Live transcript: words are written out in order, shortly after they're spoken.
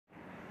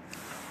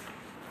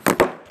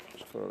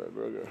for a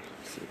burger.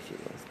 See if she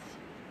lost.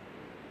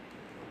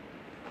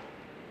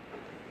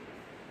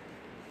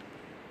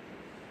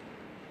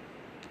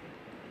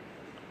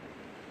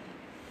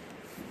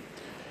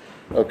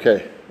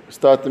 Okay,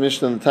 start the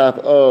Mishnah on the top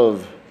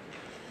of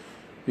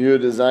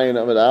Yud Zayin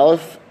Amud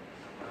Aleph.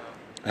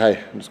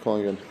 Hi, I'm just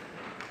calling in.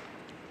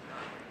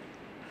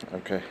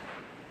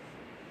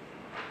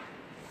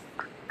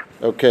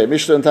 Okay,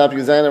 Mishnah on top of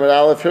Yud Zayin Amud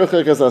Aleph.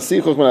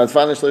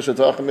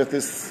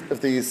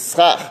 If the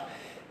schach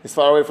is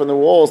far away from the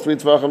walls, 3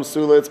 tvachim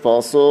sula, it's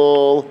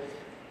pasul.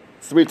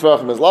 3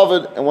 tvachim is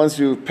lavid, and once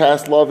you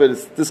pass lavid,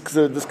 it's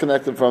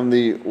disconnected from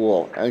the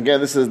wall. And again,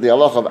 this is the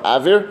halach of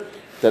avir,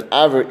 that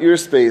avir ear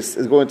space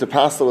is going to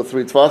pass with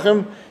 3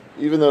 tvachim,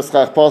 even though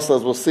schach pasul,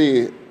 as we'll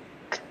see,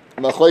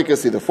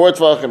 machlokes either 4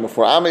 tvachim or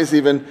 4 ames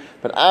even,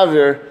 but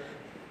avir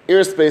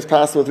ear space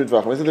passes with 3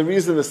 tvachim. So the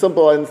reason, the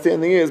simple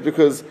understanding is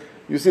because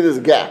you see this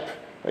gap.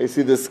 Right? You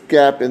see this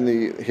gap in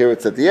the, here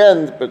it's at the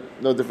end, but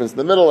no difference in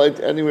the middle.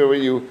 Anywhere where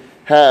you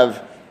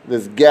have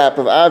this gap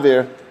of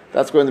avir,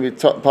 that's going to be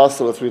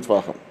possible with 3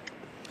 tvachim.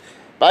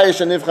 But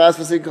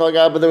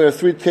then we have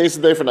 3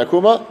 cases there for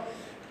Nakuma.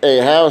 A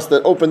house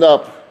that opened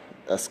up,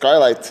 a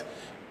skylight,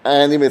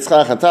 and if you have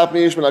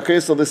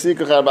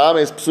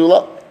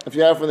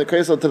from the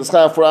kesel to the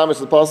schach 4 ames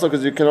is possible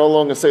because you can no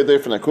longer say there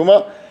for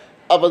Nakuma.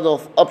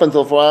 Up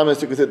until 4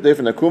 ames you can say there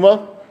for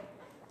Nakuma.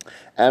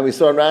 And we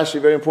saw in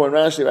Rashi, very important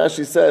Rashi.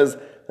 Rashi says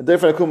the day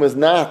for Nakuma is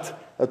not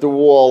that the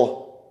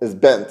wall is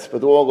bent,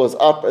 but the wall goes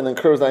up and then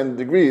curves 90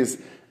 degrees.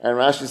 And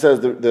Rashi says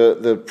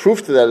the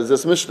proof to that is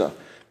this Mishnah.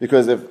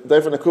 Because if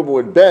Defer Nakuma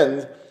would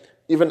bend,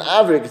 even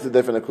Avir gets the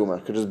Defer Nakuma.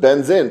 It just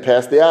bends in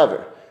past the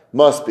Avir.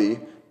 Must be.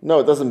 No,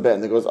 it doesn't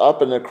bend. It goes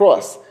up and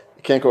across.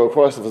 You can't go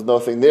across if there's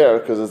nothing there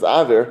because it's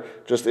Avir,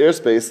 just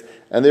airspace.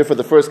 And therefore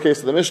the first case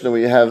of the Mishnah where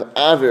you have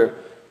Avir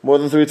more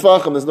than 3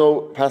 tvachim, there's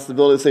no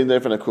possibility of saying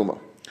Defer Nakuma.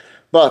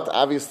 But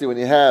obviously when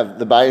you have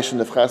the Bayish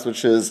and Nefchas,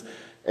 which is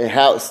a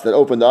house that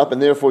opened up,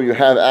 and therefore you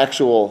have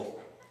actual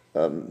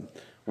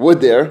wood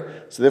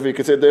there, so therefore you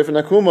could say Defer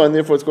Nakuma, and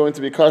therefore it's going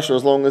to be kosher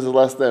as long as it's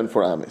less than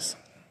 4 ames.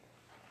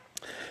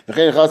 You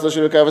have a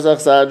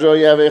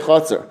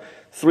chotzer,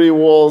 3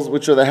 walls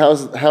which are the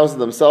houses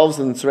themselves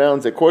and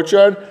surrounds a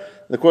courtyard.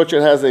 The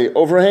courtyard has a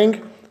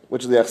overhang,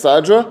 which is the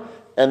achsadra,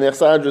 and the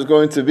achsadra is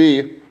going to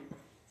be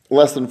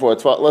less than 4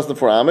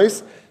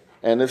 ames.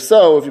 And if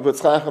so, if you put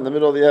schach in the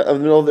middle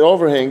of the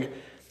overhang,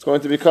 it's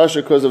going to be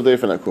kosher because of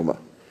Defer Nakuma.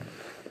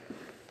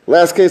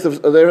 Last case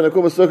of Defer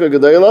Nakuma, sukkah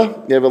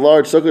gedela. You have a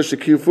large sukkah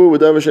shekifu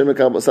with davashem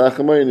mekabel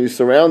sachamay, and you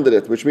surrounded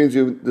it, which means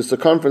the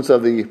circumference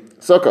of the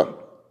sukkah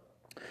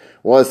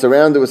was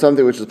surrounded with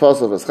something which is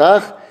possible for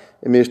schach.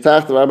 If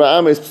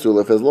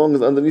as long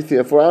as underneath you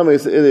have 4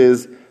 ames, it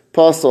is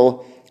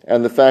possible,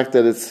 and the fact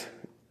that it's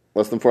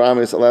less than 4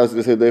 ames allows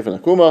you to say Defer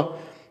Nakuma.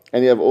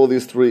 And you have all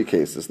these 3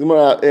 cases. The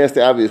Gemara asked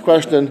the obvious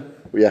question.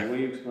 Yeah. The way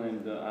you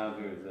explained the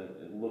avir is that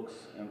it looks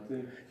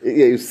empty.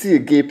 Yeah, you see a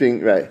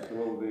gaping, right. So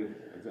what would be,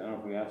 I don't know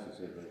if we asked to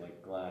say, but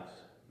like glass,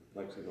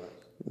 plexiglass.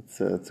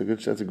 That's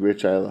a great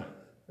shaila.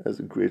 That's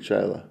a great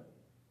shaila.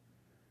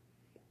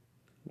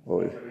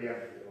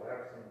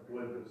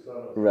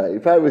 Right, you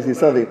probably see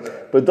something,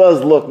 but it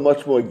does look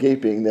much more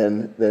gaping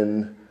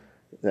than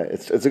yeah,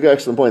 it's a good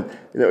excellent point.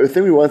 I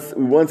think we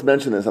once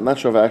mentioned this. I'm not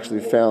sure if I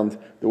actually found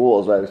the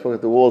walls. Right, we spoke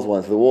at the walls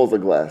once. The walls are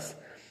glass,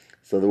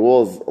 so the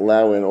walls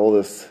allow in all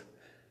this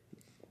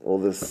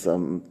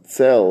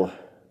cell,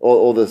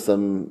 all this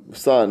sun,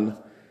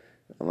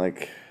 and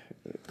like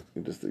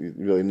you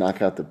really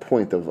knock out the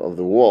point of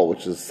the wall,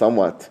 which is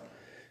somewhat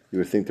you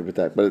would think to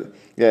protect. But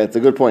yeah, it's a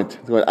good point.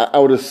 I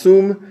would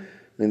assume.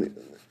 I mean,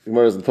 the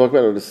Gemara doesn't talk about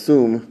it. I would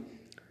assume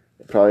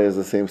it probably has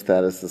the same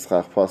status as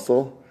chach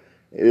pasul.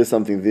 It is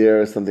something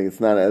there, something it's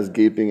not as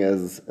gaping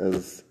as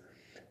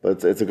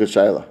but it's a good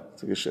shaila.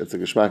 It's a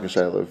geshmak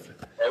shaila.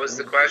 What was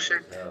the question?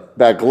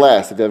 About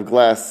glass. If you have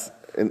glass,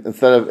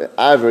 instead of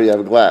ivory, you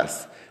have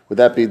glass. Would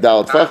that be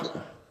dalat tvach?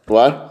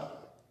 What?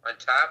 On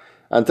top?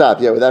 On top,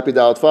 yeah. Would that be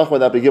dalat tvach?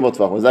 Would that be gimel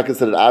tvach? Was that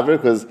considered ivory?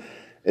 Because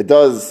it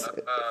does,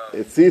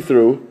 it's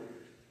see-through.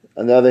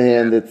 On the other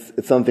hand,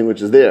 it's something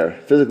which is there.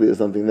 Physically, there's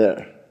something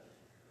there.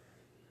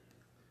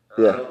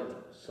 Yeah.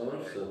 Some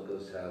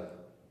sukkahs have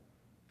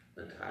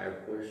entire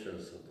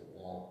portions of the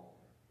wall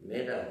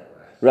made out of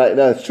glass. Right,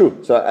 no, it's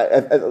true. So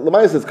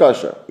Lamais is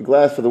kosher.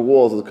 Glass for the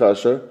walls is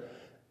kosher,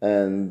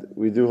 and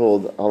we do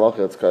hold halakha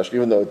it's kosher,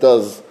 even though it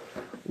does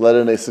let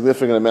in a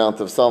significant amount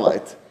of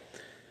sunlight.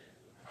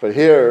 But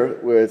here,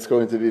 where it's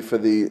going to be for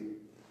the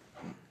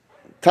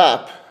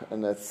top,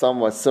 and that's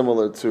somewhat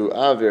similar to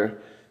avir,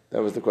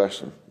 that was the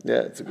question.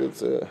 Yeah, it's a good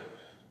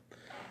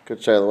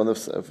shayla. I wonder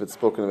if it's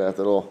spoken about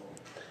at all.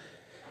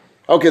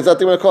 Okay, so I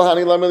think we're going to call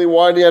Hani Lamili.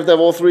 Why do you have to have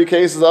all 3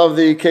 cases of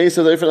the case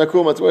of the Defer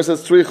Nakuma? It's where it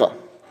says Tricha.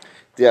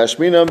 The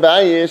Ashmina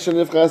Bayish and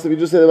Nifchas, if you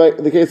just say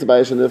the case of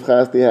Bayish and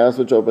Nifchas, the house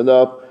which opened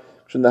up,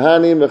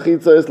 Shundahani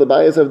Mechitza is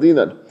Labayis of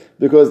Dinan.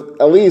 Because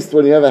at least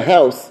when you have a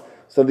house,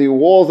 so the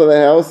walls of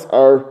the house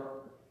are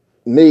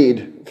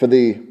made for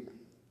the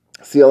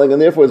ceiling,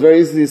 and therefore it's very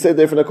easy to say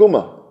Defer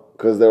Nakuma,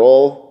 because they're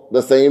all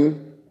the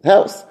same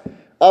house.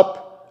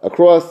 up,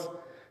 across.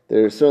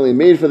 They're certainly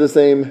made for the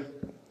same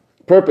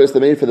purpose.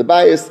 They're made for the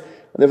bias,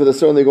 and therefore they're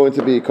certainly going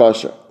to be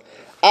kosher.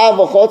 We have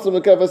a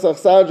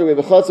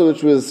chotzer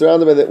which was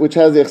surrounded by which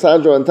has the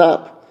achsadra on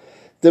top.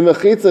 The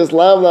mechitza is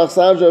lav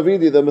lachsadra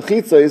avidi. The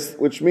mechitza is,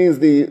 which means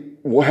the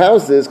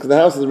houses, because the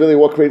house is really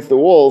what creates the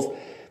walls.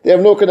 They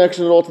have no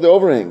connection at all to the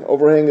overhang.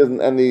 Overhang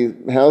and the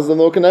houses have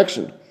no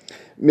connection.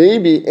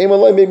 Maybe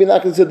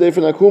not considered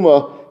different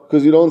akuma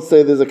because you don't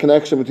say there's a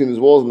connection between these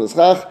walls and the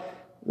schach.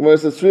 Gemara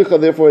says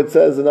tzricha. Therefore, it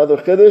says another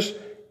chiddush.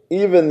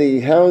 Even the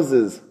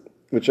houses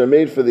which are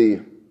made for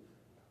the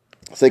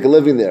sake of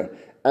living there,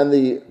 and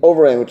the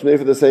overhang which is made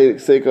for the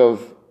sake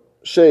of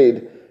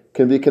shade,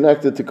 can be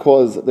connected to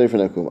cause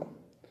different akuma.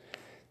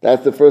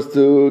 That's the first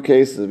two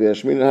cases.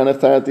 V'yashmin and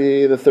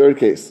hanaftati, the third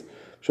case.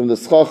 From the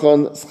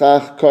schachon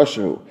schach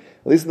kosher.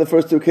 At least in the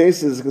first two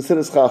cases, it's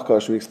considered schach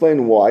kosher. We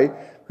explain why.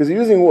 Because you're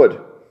using wood,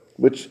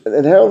 which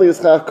inherently is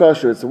schach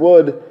kosher. It's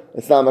wood,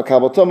 it's not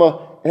makabel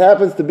tumah. It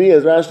happens to be,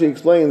 as Rashi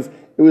explains,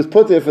 it was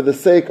put there for the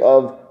sake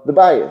of the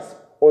bias,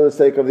 or the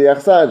sake of the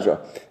achsadra.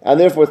 And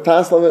therefore it's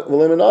tasla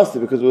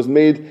v'liminasi, because it was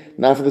made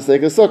not for the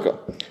sake of sukkah.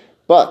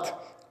 But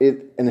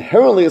it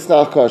inherently is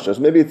schach kosher. So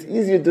maybe it's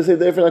easier to say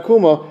different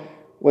akuma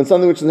when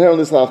something which is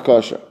inherently schach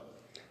kosher.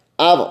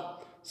 Aval,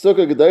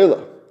 sukkah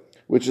gedayla,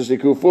 which is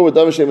shikufu with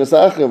davishem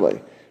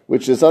mesachim,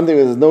 which is something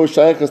that has no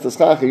shaykhs to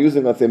schach,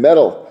 using, let's say,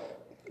 metal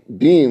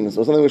beams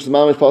or something which is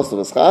mamish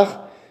possible to schach,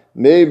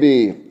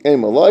 maybe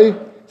emaloi,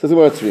 says the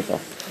word tzricha.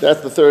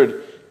 That's the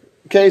third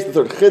case, the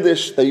third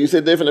chiddush, that you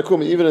say different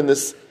akuma, even in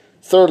this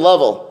third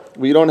level,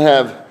 where you don't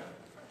have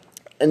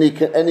any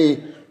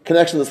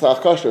connection to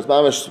schach kosher, it's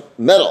mamish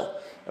metal,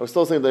 and we're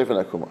still saying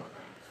different akuma.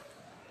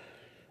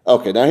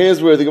 Okay, now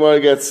here's where the Gemara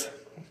gets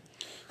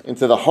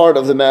into the heart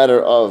of the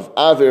matter of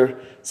avir,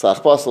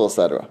 schach pasel,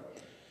 etc.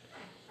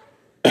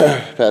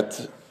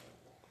 That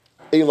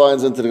 8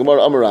 lines into the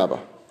Gemara, Amar Rabba.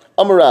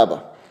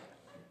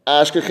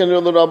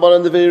 Ashkechin the Rabban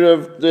and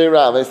the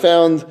Rav. I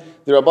found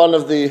the Rabban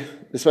of the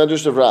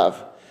Medrash of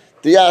Rav.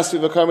 The Yasvi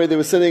Vakarmi, they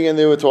were sitting and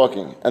they were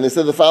talking. And they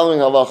said the following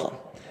halacha.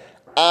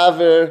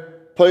 Aver,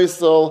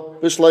 Poisel,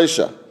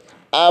 Bishleisha.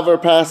 Aver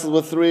passes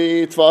with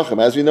 3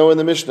 tvachim, as we know in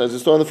the Mishnah, as we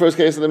saw in the first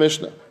case of the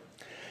Mishnah.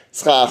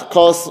 Schach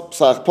Pasel,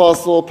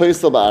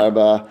 Poisel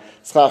Ba'arba.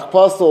 Schach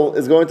Pasel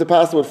is going to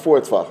pass with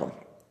 4 tvachim.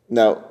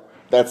 Now,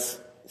 that's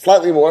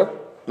slightly more,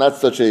 not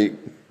such a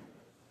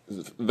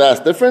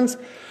vast difference.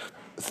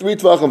 3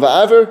 tvachim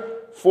va'aver,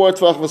 4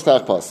 tvachim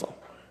schach pasel.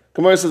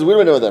 Gemara says, where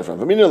do I know that from?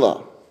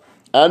 Aminullah.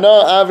 I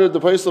know aver the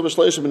pasel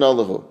b'shleishim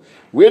b'nalahu.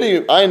 Where do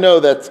you? I know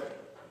that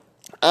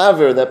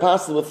aver that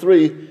passes with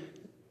 3.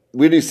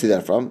 Where do you see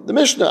that from? The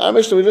Mishnah. Our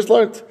Mishnah we just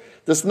learned.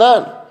 This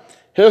nan.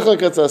 If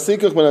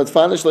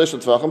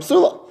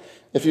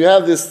you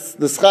have this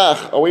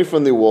schach away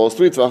from the walls,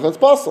 3 tvachim, it's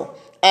pasel.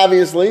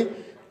 Obviously,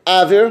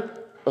 aver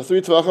of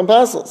 3 tvachim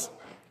pasels.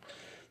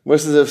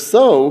 Versus if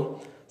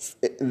so,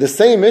 the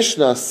same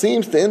Mishnah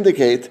seems to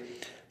indicate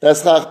that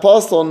schach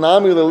pasel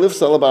nami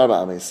lelifsa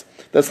le'arba amis.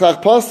 That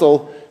schach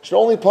pasel should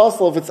only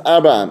pasel if it's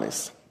arba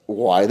amis.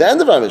 Why? The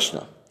end of our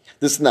Mishnah.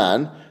 This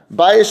nan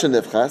bayish and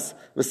nifchas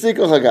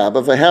v'sikol hagab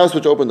of a house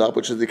which opened up,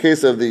 which is the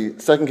case of the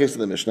second case of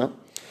the Mishnah.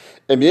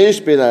 If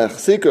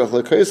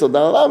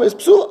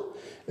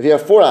you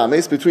have 4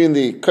 amis between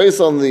the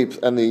kaisel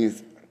and the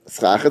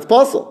schach, it's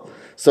pasel.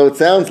 So it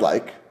sounds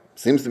like,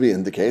 seems to be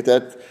indicate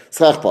that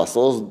schach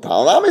pasels,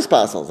 dal amis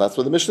pasels. That's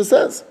what the Mishnah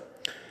says.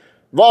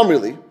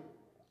 Vamrili,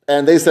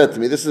 and they said to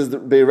me, this is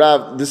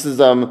Beirav, this is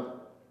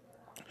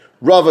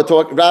Rabba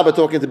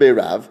talking to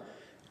Beirav,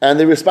 and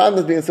they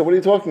responded to me and said, what are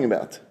you talking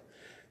about?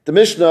 The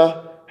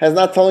Mishnah has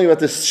not told you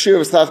about this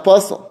shir of schach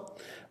pasel.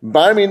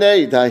 Bar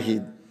minei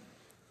dahid.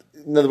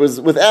 In other words,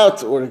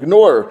 without or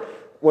ignore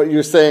what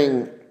you're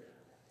saying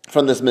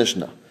from this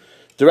Mishnah.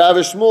 The Rav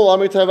Shmuel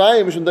Amir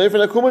Tavayim Mishum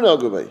Deifen Akuma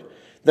Nagubay.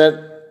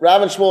 That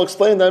Rav and Shmuel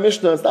explained that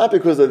Mishnah, it's not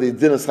because of the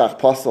din of schach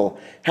pasel,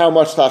 how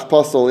much schach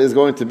pasel is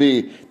going to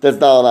be that's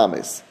dalal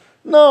amis.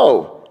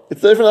 No, it's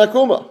different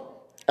akuma,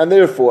 and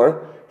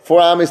therefore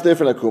 4 amis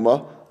different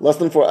akuma, less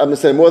than 4. I'm going to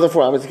say more than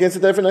 4 amis. You can't say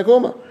different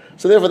akuma.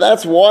 So therefore,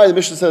 that's why the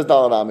Mishnah says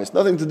dalal amis.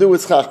 Nothing to do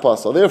with schach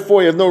pasel.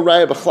 Therefore, you have no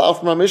raya b'chlav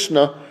from our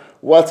Mishnah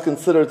what's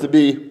considered to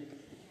be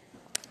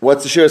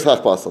what's the shir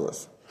schach pasel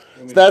is.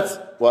 So that's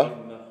what.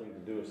 Nothing to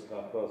do with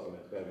schach pasel.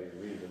 It's got to be a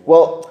reason.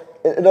 Well,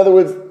 in other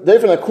words,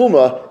 different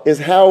akuma is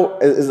how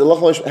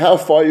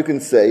far you can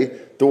say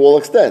the wall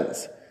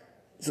extends.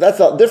 So that's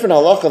a different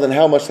halacha than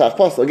how much schach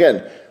pasel.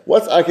 Again,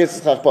 what's our case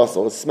of schach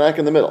pasel? It's smack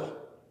in the middle,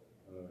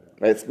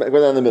 right? It's smack right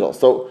down the middle.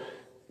 So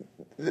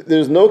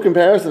there's no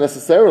comparison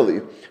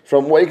necessarily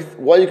from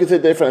what you could say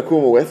different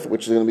akuma with,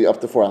 which is going to be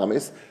up to 4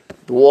 amis,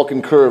 the wall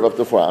can curve up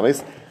to 4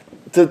 amis,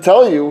 to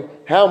tell you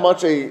how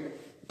much a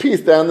piece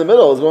down the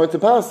middle is going to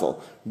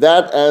pasel.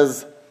 That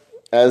as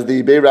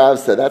the Beirav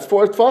said, that's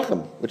 4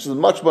 tvachim, which is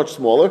much, much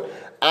smaller.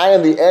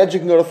 On the edge, you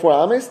can go to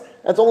 4 amis.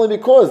 That's only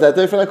because that's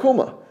different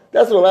akuma.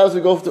 That's what allows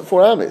you to go to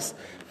 4 amis.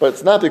 But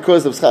it's not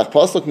because of schach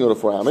pasel can go to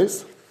 4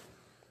 amis.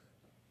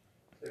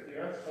 If you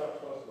have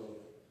schach pasel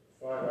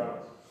 5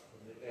 amis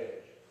from the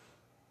edge,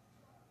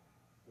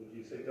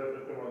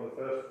 on the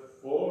first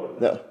floor?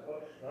 No.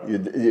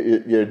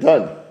 You're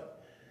done.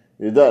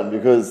 You're done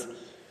because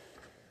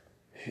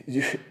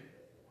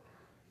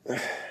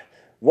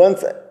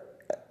once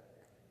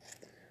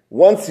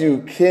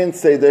you can't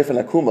say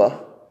Defen Akuma,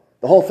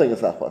 the whole thing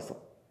is not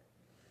possible.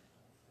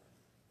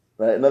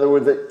 Right? In other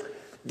words,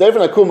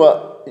 Defen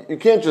Akuma, you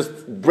can't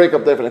just break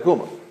up Defen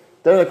Akuma.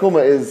 Defen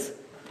Akuma is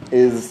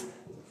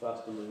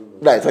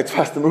right. It's like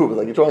fast to move. It's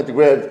like you're trying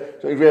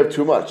to grab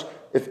too much.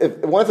 If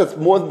once it's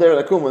more than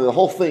Defen Akuma, the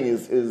whole thing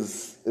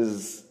is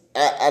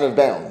out of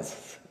bounds.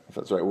 If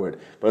that's the right word.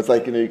 But it's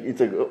like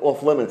it's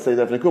off limits. Say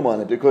Defen Akuma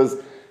on it because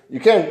you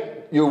can't.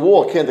 Your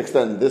wall can't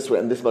extend this way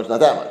and this much,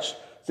 not that much.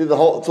 See, it's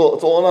all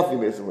or nothing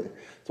basically.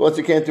 So once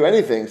you can't do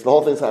anything, so the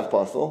whole thing's half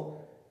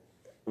possible.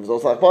 If it's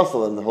also half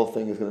possible, then the whole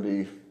thing is going to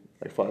be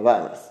like 5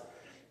 amas.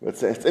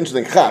 It's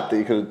interesting chap that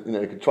you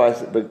could try,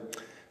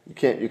 but you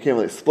can't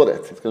really split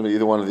it. It's going to be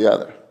either one or the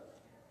other.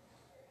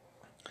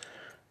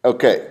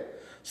 Okay,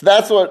 so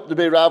that's what the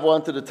Beit Rav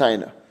wanted to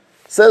taina.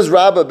 Says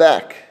Rabbah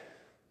back.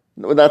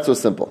 No, not so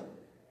simple.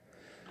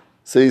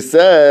 So he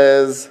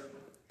says,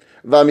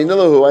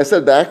 "V'aminulahu." I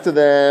said back to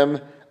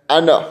them,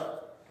 "Ana."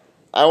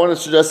 I want to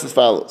suggest as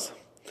follows.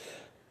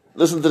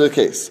 Listen to the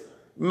case.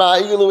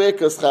 Let's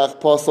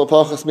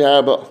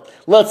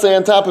say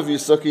on top of your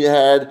sukkah you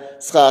had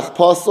schach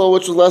pasel,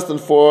 which was less than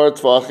 4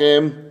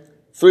 tvachim,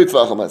 3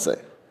 tvachim, let's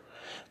say.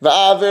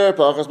 Va'aver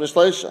pachas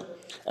mishleisha.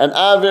 And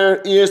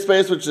aver ear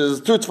space, which is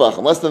 2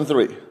 tvachim, less than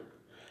 3.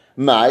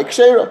 Ma'ik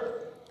sheira.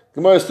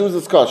 Gemara assumes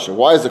it's kosher.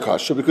 Why is it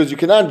kosher? Because you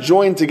cannot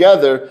join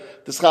together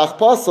the schach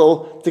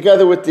pasel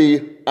together with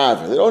the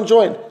aver. They don't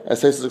join.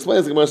 As Hesed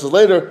explains, the Gemara says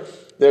later,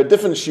 there are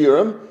different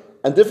shiurim,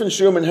 and different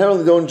shiurim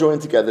inherently don't join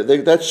together.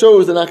 That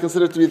shows they're not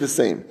considered to be the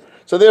same.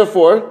 So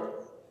therefore,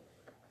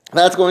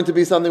 that's going to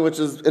be something which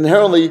is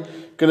inherently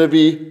going to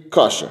be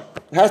kosher.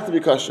 It has to be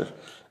kosher.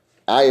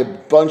 You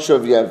have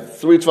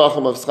 3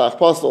 tvachim of schach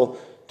pasel,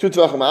 2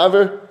 tvachim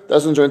aver,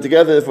 doesn't join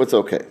together, if it's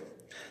okay.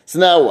 So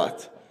now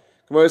what?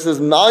 Gemara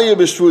says, Malya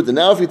b'shvuda.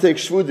 Now if you take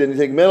shvuda and you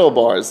take metal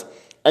bars,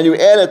 and you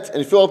add it, and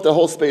you fill up the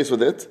whole space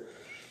with it,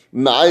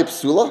 Ma'ai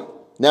psula.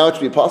 Now it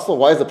should be possible.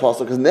 Why is it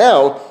possible? Because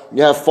now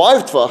you have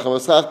 5 tvachim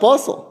of schach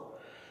pasel.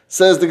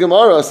 Says the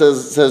Gemara,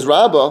 says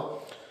Rabbah,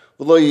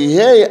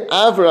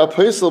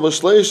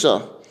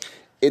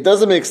 it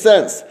doesn't make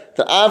sense.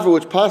 The aver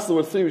which pasel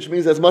with 3, which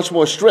means that's much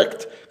more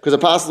strict, because it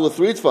pasel with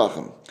 3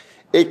 tvachim.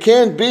 It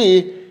can't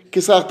be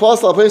kischach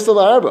pasel al pasel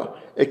v'arba.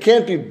 It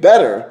can't be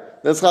better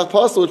than schach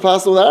pasel which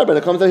pasel with arba. And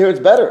it comes out here, it's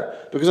better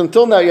because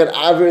until now you had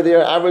aver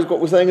there. Aver is what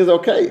we're saying is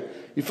okay.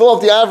 You fill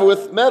up the aver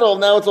with metal,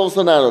 now it's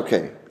also not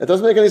okay. It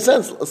doesn't make any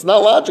sense. It's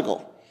not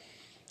logical.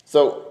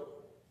 So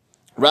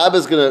Rabbah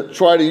is going to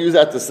try to use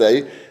that to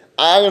say,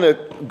 I'm going to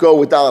go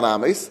with Dalet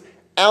Ames.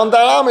 And on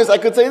Dalet Ames, I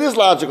could say it is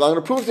logical. I'm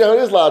going to prove to you how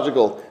it is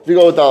logical if you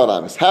go with Dalet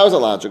Ames. How is it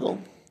logical?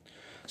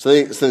 So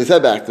they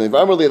said back to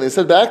me, they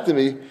said back to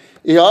me,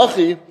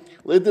 according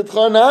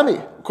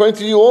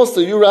to you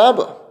also, you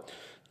Rabbah.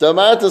 You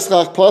say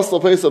schach pasel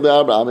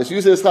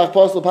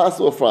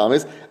pasel for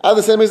Ames. I have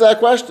the same exact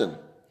question.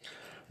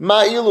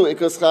 Let's do a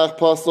schach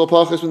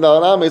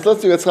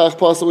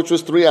pasel which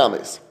was 3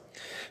 ames.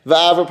 The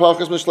aver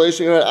pachas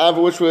mishleisha, you had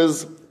aver which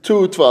was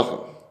 2 tvachim.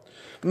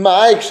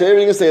 Ma'ik sheira,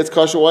 you can say it's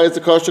kosher. Why is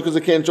it kosher? Because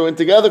it can't join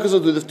together because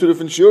of the 2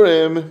 different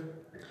shurim.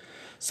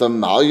 So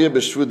malya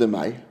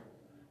b'shvudim,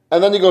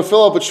 and then you go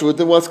fill up with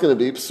shvudim. What's going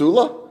to be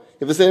psula? You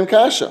have the same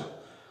kasha.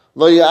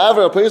 Lo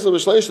yaver a pasel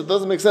b'shleisha. It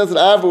doesn't make sense that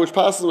aver which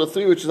passes with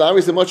 3, which is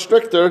obviously much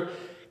stricter.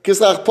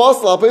 Kischach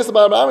pasel al pasel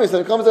b'arba, and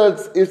it comes out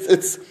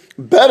it's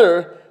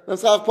better than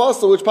schach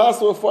pasel which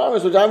passes with 4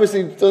 ames, which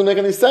obviously doesn't make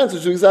any sense.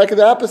 Which is exactly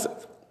the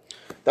opposite.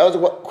 That was the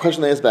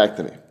question they asked back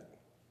to me.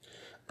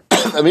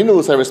 I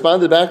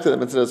responded back to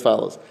them and said as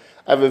follows.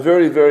 I have a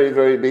very, very,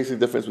 very basic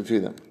difference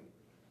between them.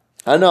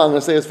 I know, I'm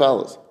going to say as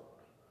follows.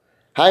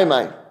 Hi,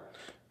 Mai.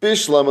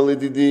 Bishlam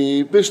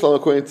alididi, Bishlam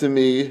according to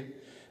me,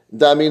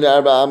 Damina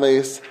arba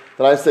ames,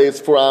 that I say it's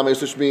 4 ames,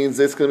 which means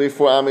it's going to be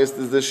 4 ames,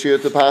 is this year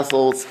to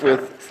pasel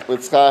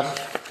with schach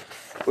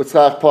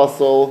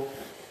pasel,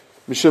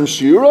 mishum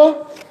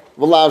shira,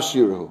 v'lav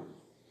shirahu.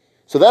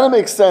 So then it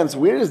makes sense.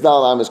 Where does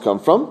Dalet Ames come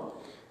from?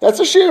 That's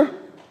a shir.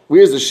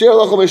 Where's the shir?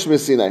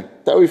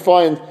 That we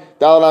find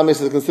Dalet Ames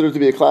is considered to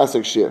be a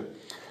classic shir.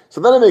 So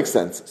then it makes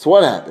sense. So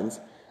what happens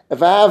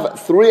if I have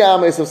 3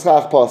 ames of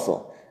schach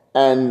pasel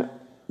and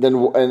then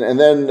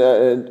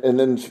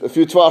a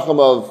few tvachim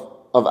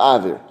of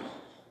avir?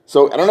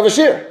 So I don't have a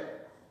shir.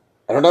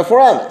 I don't have 4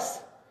 ames.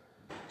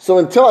 So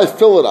until I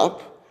fill it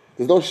up,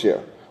 there's no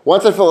shir.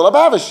 Once I fill it up,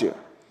 I have a shir.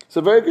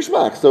 So very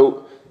gishmak.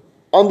 So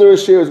under a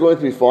shir is going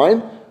to be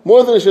fine.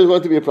 More than a shir is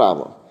going to be a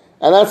problem.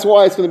 And that's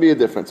why it's going to be a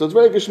difference. So it's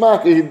very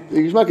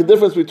gishmak, a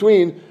difference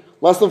between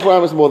less than 4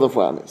 ames and more than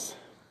 4 ames.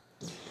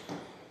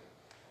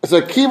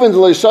 So kivin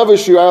delay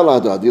shavish shiur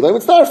ladad delay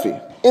mitzdarfi.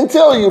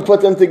 Until you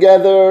put them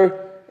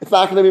together, it's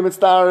not going to be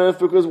mitzdarif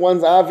because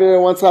one's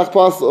avir, one's schach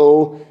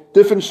pasel.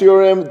 Different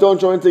shiurim don't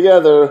join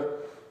together.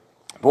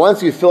 But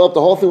once you fill up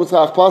the whole thing with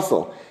schach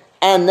pasel,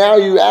 and now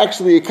you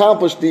actually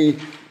accomplish the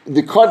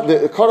the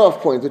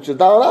cutoff point, which is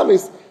Dal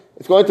Amis,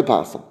 it's going to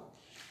pass them.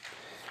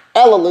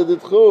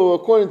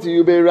 According to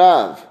you,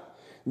 Beirav,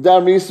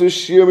 that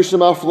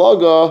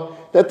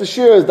the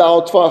shear is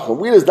Dal Tvachim.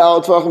 Where does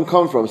Dal Tvachim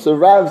come from? So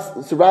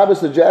Rabbi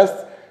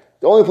suggests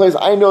the only place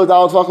I know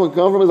Dal Tvachim can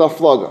come from is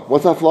Aflaga.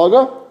 What's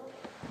Aflaga?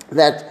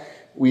 That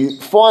we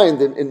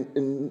find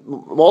in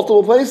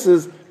multiple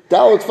places,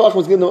 Dal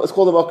Tvachim is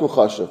called the Makom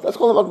Chashav. That's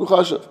called the Makom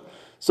Chashav.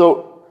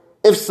 So,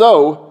 if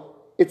so,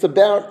 it's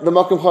about the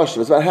Makom Chashav.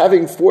 It's about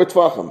having 4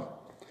 Tvachim.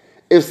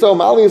 If so,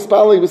 Mali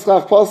Ispalig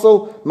B'Schach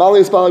Pasel,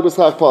 Mali Ispalig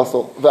B'Schach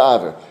Pasel,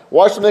 V'aver.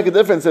 Why should it make a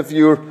difference if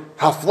your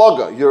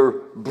Haflaga, your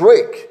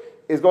break,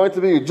 is going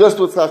to be just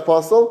with Schach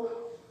Pasel,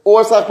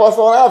 or Schach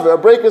Pasel and Aver? A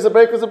break is a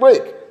break is a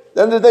break. At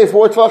the end of the day,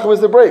 4 Tvachim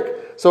is the break.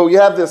 So you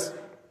have this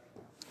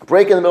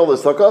break in the middle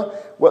of the Sukkah.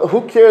 Well,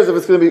 who cares if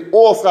it's going to be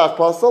all Schach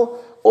Pasel,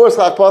 or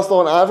Schach Pasel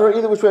and Aver?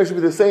 Either which way should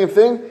be the same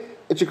thing.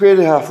 It should create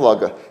a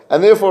Haflaga.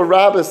 And therefore,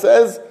 Rabbah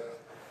says,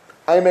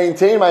 I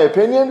maintain my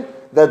opinion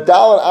that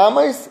Dal and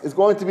Amais is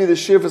going to be the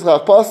Shir for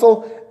Schach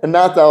Pasel and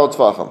not Dal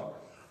Tvachim.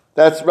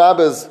 That's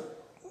Rabbah's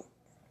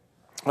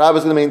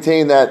going to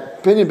maintain that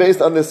opinion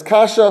based on this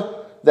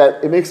kasha,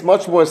 that it makes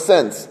much more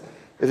sense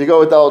if you go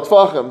with Dal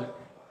Tvachim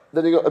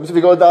than if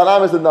you go with Dal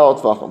Amais than Dal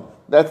Tvachim.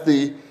 That's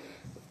the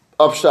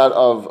upshot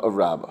of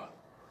Rabbah.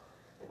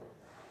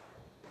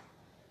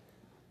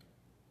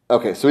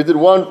 Okay, so we did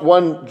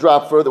one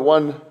drop further,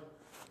 one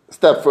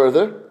step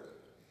further.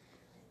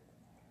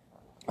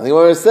 I think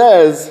where it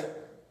says,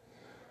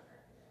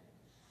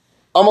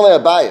 Amalei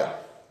Abaya.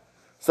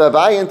 So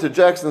Abaya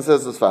interjects and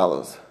says as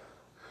follows.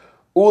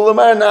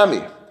 Ulamar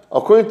Nami.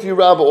 According to you,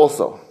 Rabbah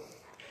also.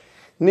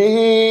 It's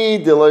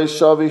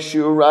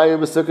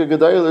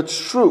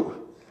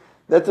true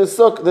that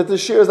the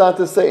shear is not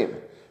the same.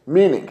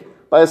 Meaning,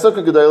 by a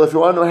sukkah gedayla, if you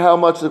want to know how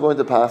much they're going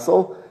to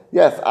passel,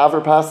 yes,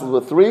 Aver passes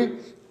with 3,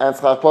 and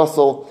Schach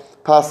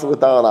passes with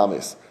Dal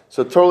Amis.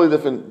 So totally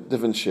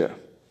different shear.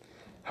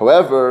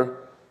 However,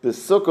 the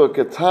sukkah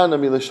katana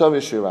milashavi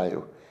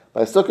shirayu.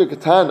 By sukkah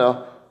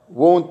katana,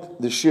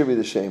 won't the shear be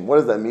the same? What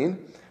does that mean?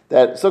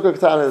 That sukkah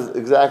katana is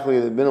exactly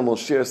the minimal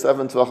shear,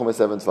 7 tvachim by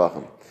 7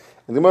 tvachim.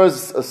 And the Gemara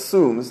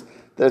assumes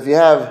that if you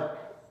have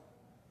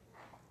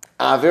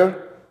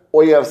Aver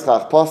or you have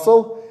Schach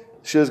Pasel,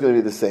 shear is going to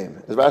be the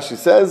same. As Rashi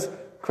says,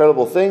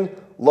 credible thing,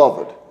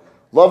 Lovad.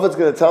 Loved's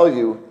going to tell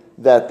you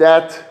that,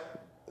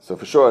 so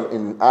for sure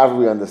in Aver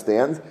we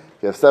understand,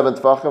 if you have 7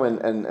 tvachim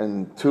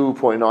and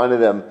 2.9 of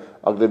them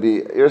are going to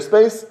be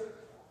airspace,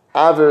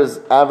 Aver is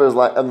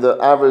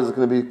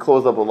going to be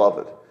closed up with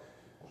Lovad.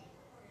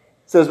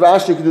 Says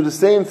Rashi, you could do the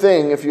same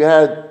thing if you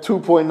had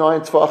 2.9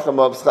 tvachim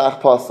of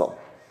Schach Pasel.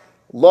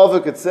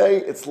 Lovad could say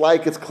it's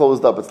like it's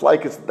closed up. It's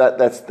like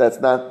that's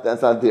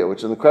not there, which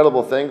is an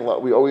incredible thing.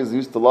 We always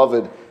used to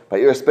Lovad by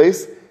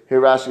airspace.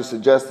 Here Rashi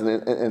suggests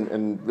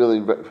and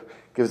really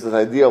gives us an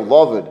idea of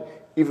Lovad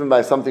even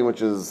by something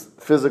which is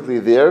physically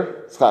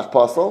there, Schach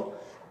Pasel,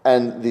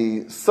 and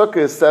the sukkah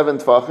is 7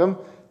 tvachim,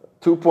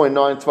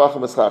 2.9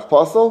 tvachim is Schach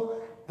Pasel.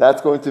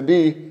 That's going to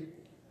be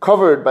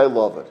covered by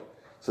Lovad.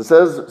 So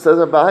says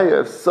Abaya,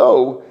 if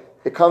so,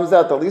 it comes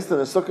out, at least in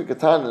a sukkah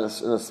katan,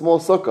 in a small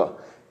sukkah,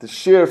 the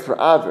shear for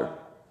Aver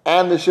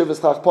and the shear for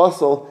Schach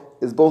Pasel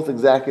is both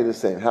exactly the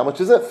same. How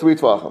much is it? 3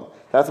 tvachim.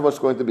 That's how much it's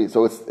going to be.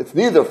 So it's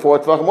neither 4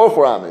 tvachim or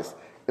 4 ames.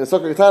 In a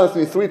sukkah katan, it's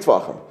going to be 3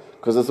 tvachim,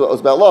 because it's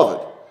about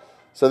Lovad.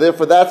 So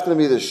therefore, that's going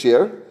to be the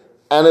shear.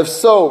 And if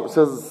so,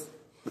 says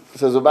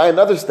Abaya,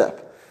 another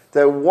step,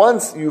 that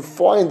once you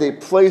find a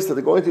place that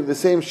they're going to be the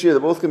same shear,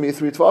 they're both going to be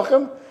 3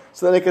 tvachim,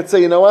 so then they can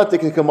say, you know what, they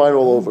can combine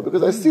all over.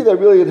 Because I see they're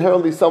really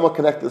inherently somewhat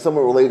connected,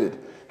 somewhat related.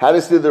 How do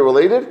you see they're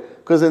related?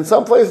 Because in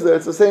some places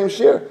it's the same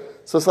shear.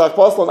 So Schach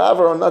Pasel and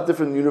Aver are not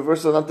different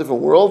universes, not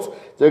different worlds.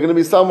 They're going to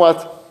be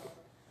somewhat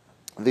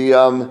the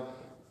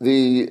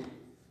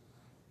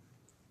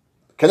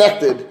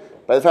connected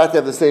by the fact they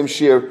have the same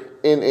shear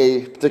in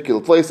a particular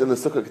place. In the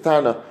Sukkah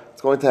Katana,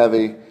 it's going to have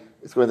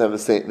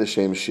the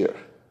same shear.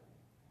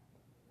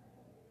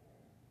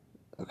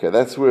 Okay,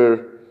 that's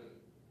where.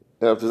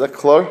 Is that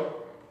clear?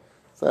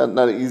 It's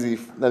not an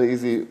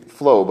easy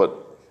flow, but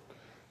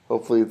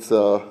hopefully it's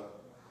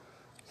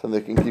something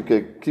that can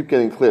keep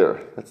getting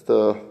clearer. That's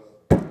the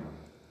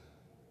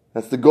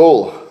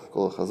goal.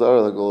 Goal of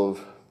Chazar, the goal of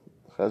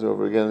Chazar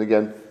over again and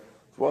again.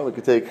 Well, we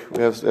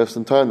have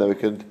some time that we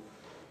could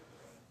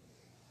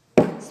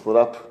split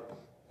up,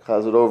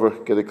 Chazar over,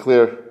 get it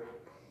clear,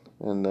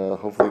 and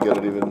hopefully get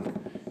it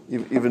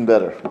even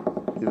better.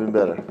 Even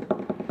better.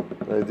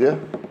 Good idea?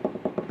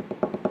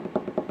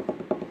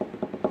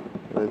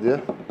 Good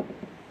idea?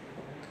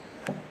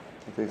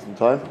 Take some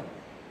time.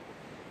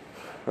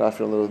 Rafi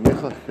and with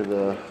Micha could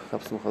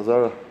have some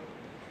Chazara.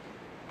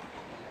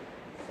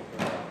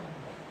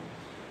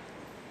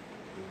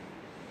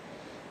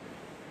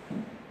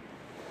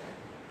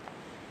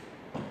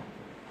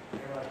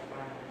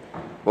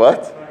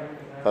 What?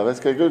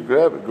 Okay, good.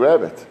 Grab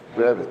it.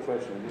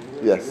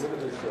 Yes.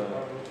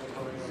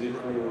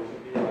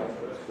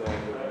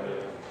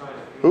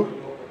 Who?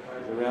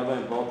 The rabbi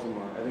in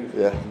Baltimore. I think it's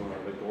Yeah. Baltimore,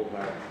 the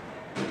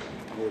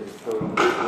Goldberg.